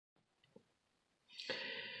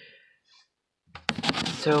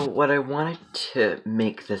So what I wanted to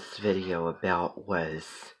make this video about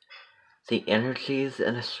was the energies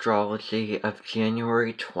and astrology of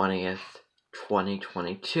January 20th,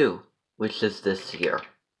 2022, which is this year.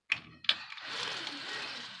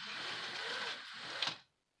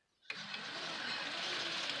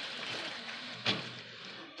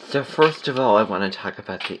 So first of all, I want to talk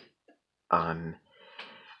about the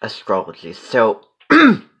astrology. So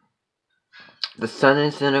the sun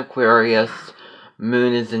is in Aquarius,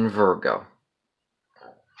 moon is in Virgo.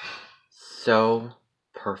 So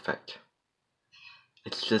perfect.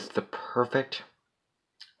 It's just the perfect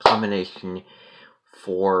combination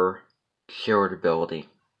for charitability.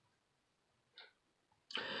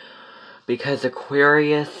 Because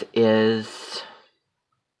Aquarius is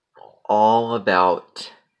all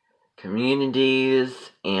about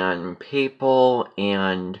communities and people,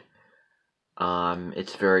 and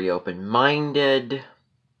it's very open-minded.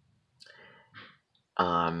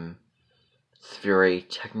 It's very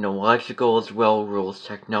technological as well, rules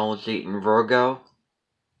technology. And Virgo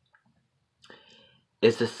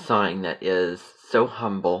is a sign that is so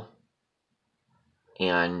humble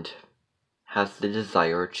and has the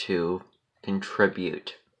desire to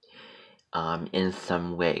contribute in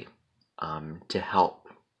some way to help.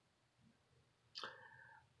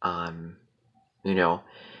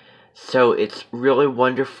 So it's really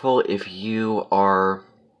wonderful if you are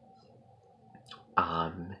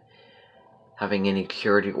having any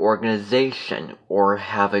charity organization or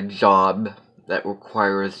have a job that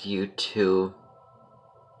requires you to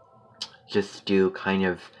just do kind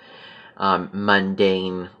of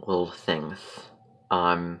mundane little things.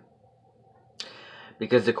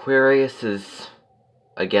 Because Aquarius is,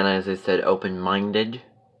 again, as I said, open-minded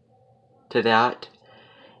to that.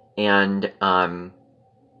 And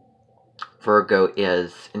Virgo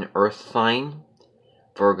is an earth sign.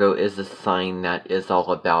 Virgo is a sign that is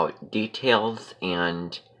all about details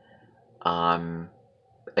and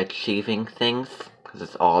achieving things, because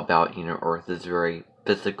it's all about, earth is very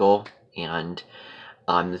physical, and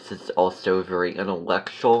this is also a very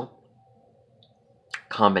intellectual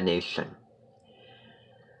combination.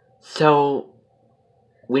 So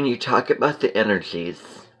when you talk about the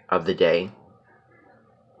energies of the day,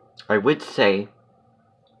 I would say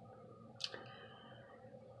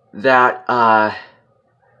that,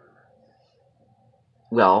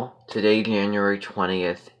 today, January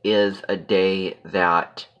 20th, is a day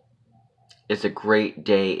that is a great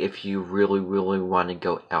day if you really, really want to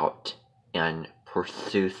go out and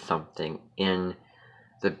pursue something in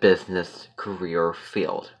the business career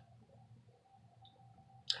field.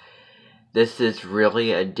 This is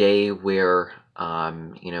really a day where,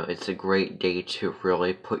 it's a great day to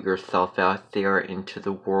really put yourself out there into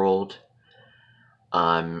the world.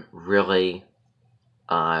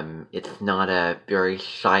 It's not a very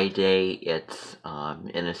shy day. It's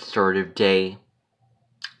an assertive day.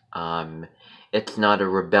 It's not a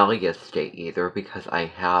rebellious day either, because I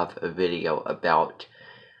have a video about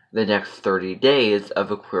the next 30 days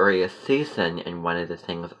of Aquarius season, and one of the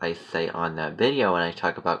things I say on that video, and I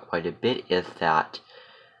talk about quite a bit, is that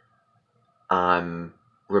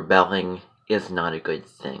rebelling is not a good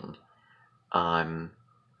thing. And,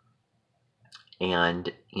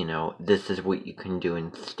 this is what you can do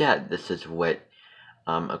instead. This is what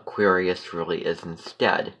Aquarius really is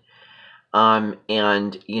instead.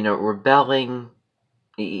 And, rebelling,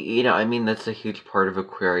 that's a huge part of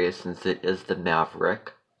Aquarius, since it is the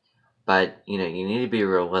maverick. But, you need to be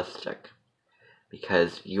realistic,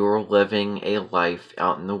 because you're living a life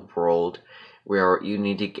out in the world where you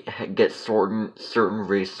need to get certain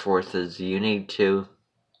resources. You need to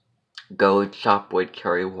go chop wood,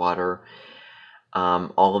 carry water,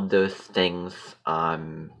 all of those things.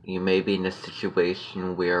 You may be in a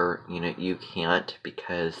situation where, you can't,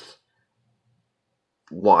 because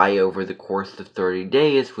why over the course of 30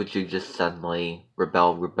 days would you just suddenly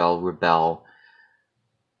rebel,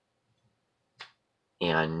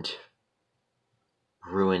 and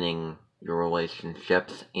ruining your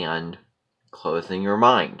relationships and closing your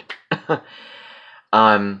mind?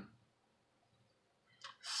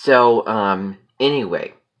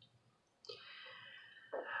 Anyway.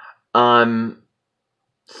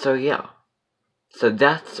 So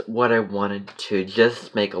that's what I wanted to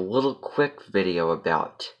just make a little quick video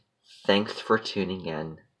about. Thanks for tuning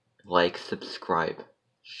in. Like, subscribe,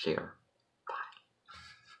 share.